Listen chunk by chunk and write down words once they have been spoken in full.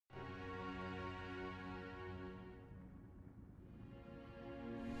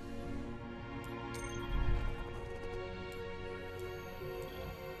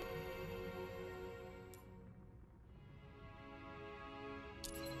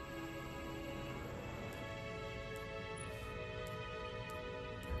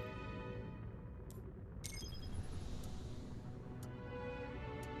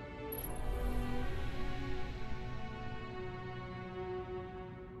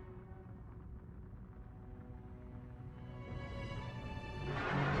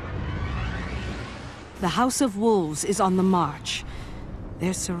The House of Wolves is on the march.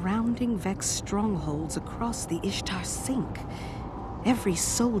 They're surrounding Vex strongholds across the Ishtar Sink. Every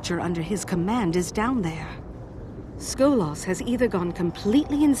soldier under his command is down there. Skolos has either gone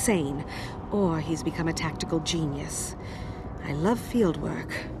completely insane, or he's become a tactical genius. I love field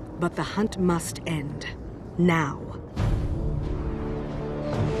work, but the hunt must end. Now.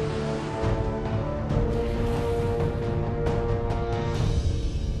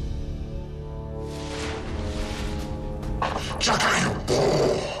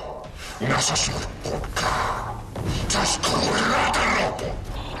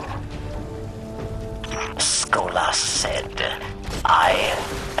 Skolas said, I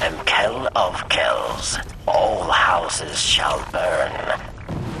am Kell of Kells. All houses shall burn.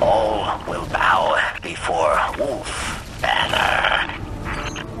 All will bow before Wolf Banner.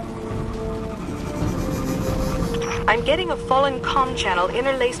 I'm getting a fallen comm channel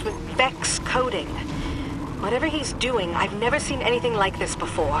interlaced with Vex coding. Whatever he's doing, I've never seen anything like this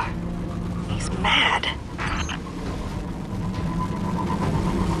before. He's mad.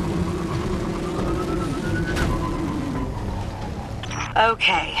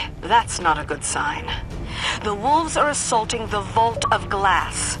 Okay, that's not a good sign. The wolves are assaulting the Vault of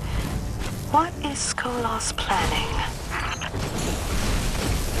Glass. What is Skolos planning?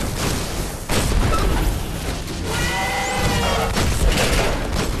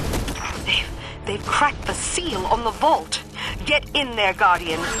 They've cracked the seal on the vault. Get in there,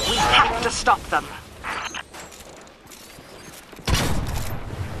 Guardian. We have to stop them.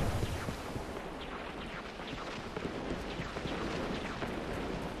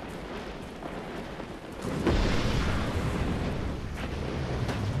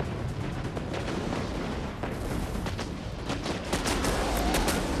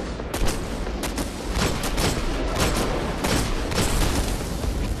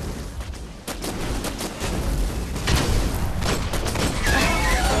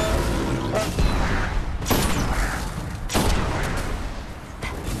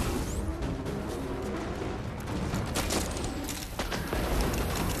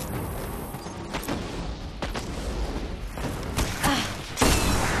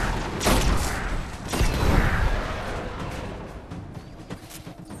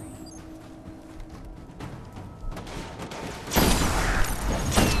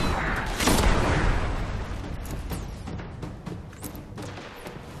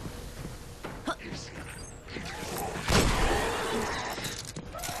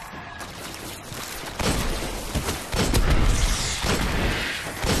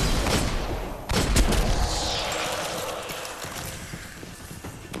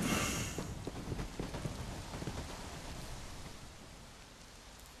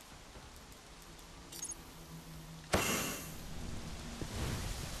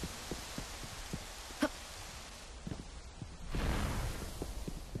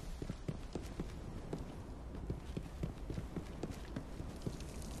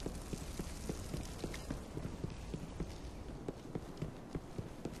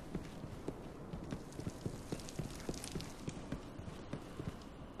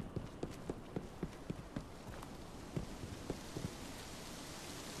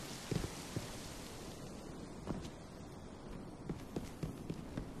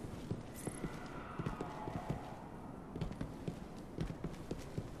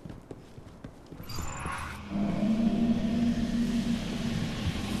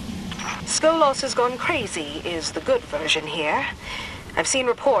 Skolos has gone crazy is the good version here. I've seen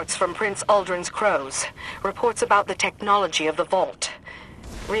reports from Prince Uldren's crows. Reports about the technology of the vault.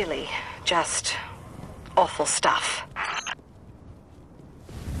 Really, just awful stuff.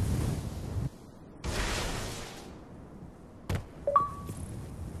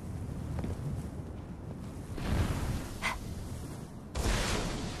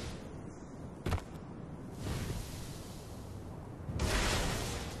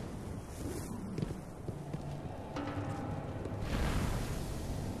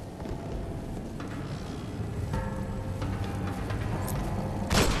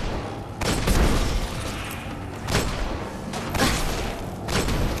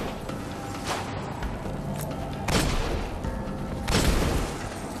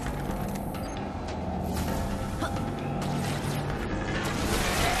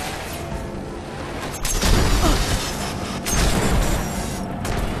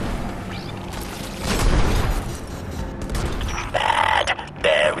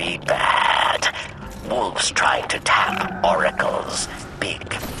 Trying to tap oracles,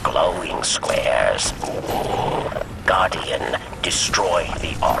 big glowing squares. Guardian, destroy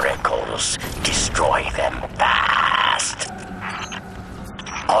the oracles. Destroy them fast.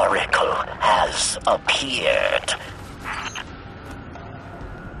 Oracle has appeared.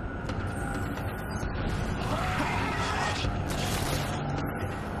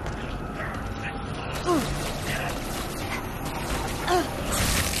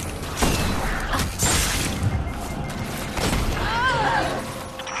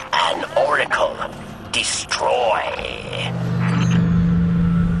 An oracle destroy.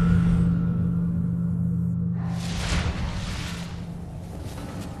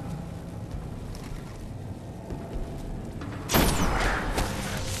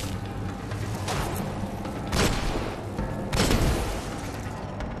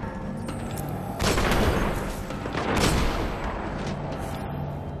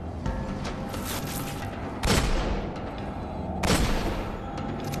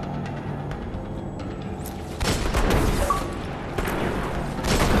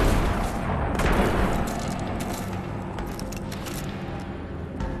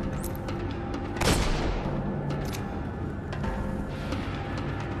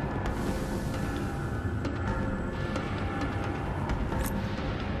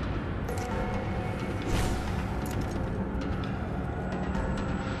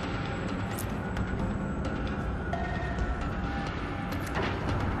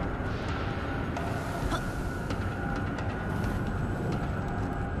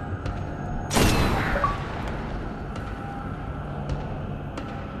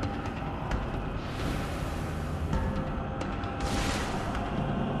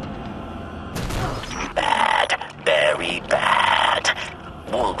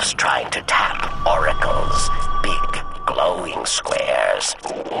 Wolves trying to tap oracles. Big, glowing squares.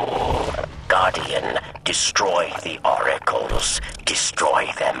 Guardian, destroy the oracles. Destroy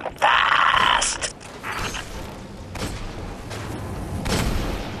them fast.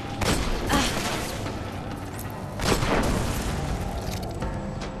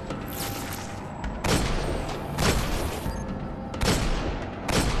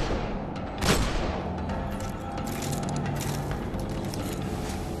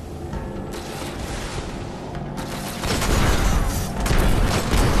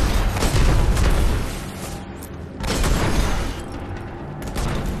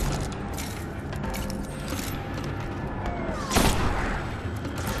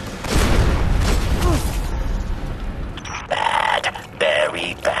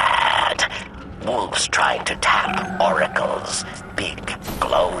 Wolves trying to tap oracles. Big,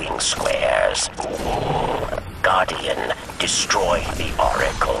 glowing squares. Guardian, destroy the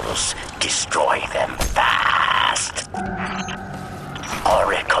oracles. Destroy them fast.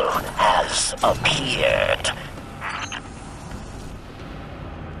 Oracle has appeared.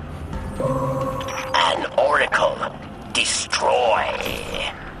 An oracle destroy.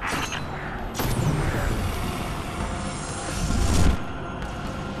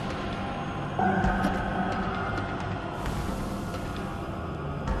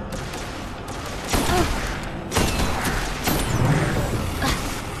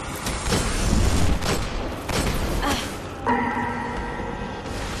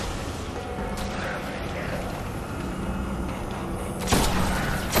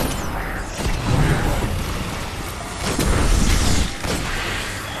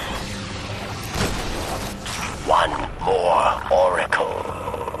 One more oracle.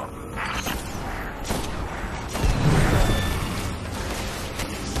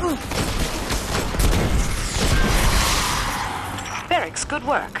 Barracks, good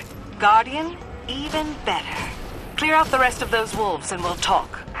work. Guardian, even better. Clear out the rest of those wolves and we'll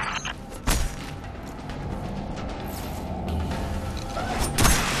talk.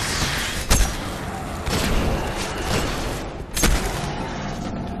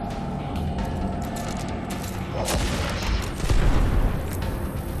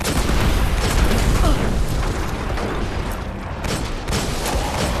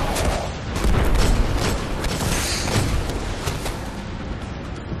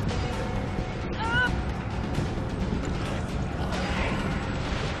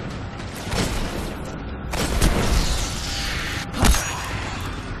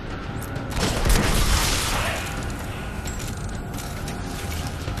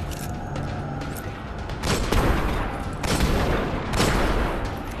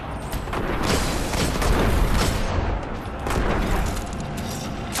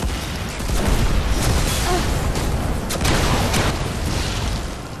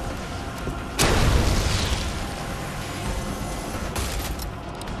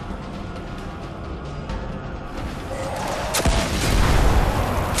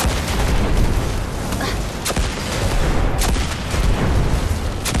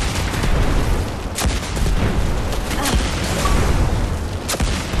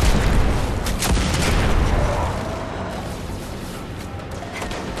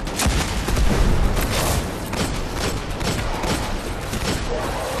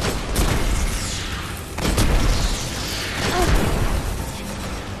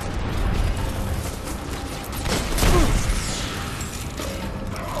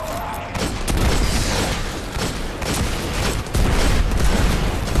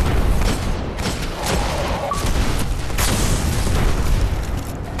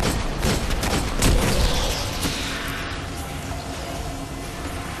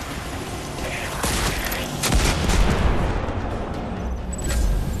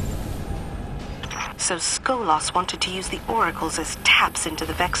 So Skolos wanted to use the oracles as taps into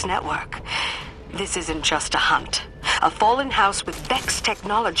the Vex network. This isn't just a hunt. A fallen house with Vex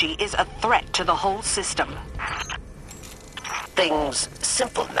technology is a threat to the whole system. Things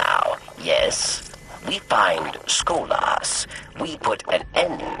simple now, yes? We find Skolas. We put an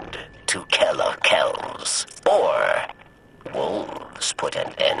end to Kell of Kells. Or wolves put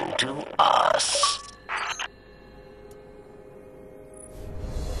an end to us.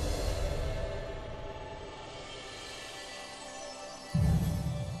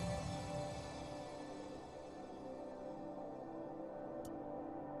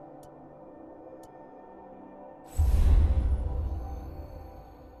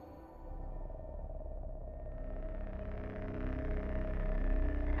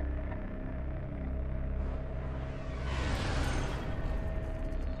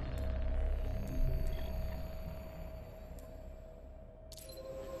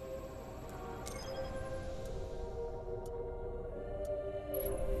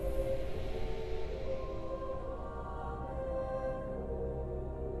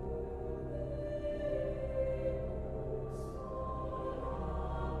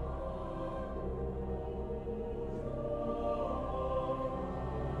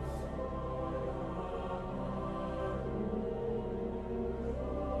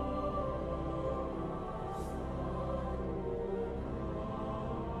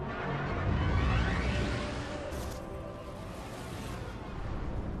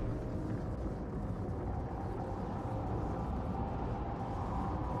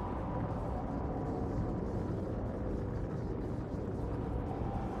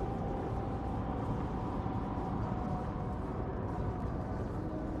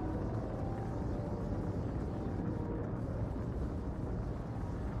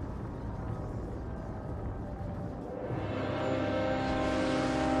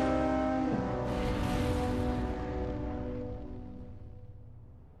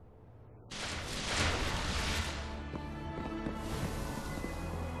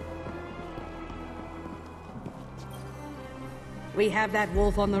 We have that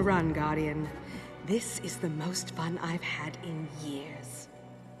wolf on the run, Guardian. This is the most fun I've had in years.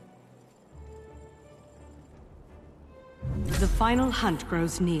 The final hunt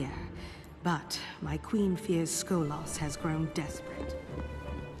grows near, but my queen fears Skolos has grown desperate.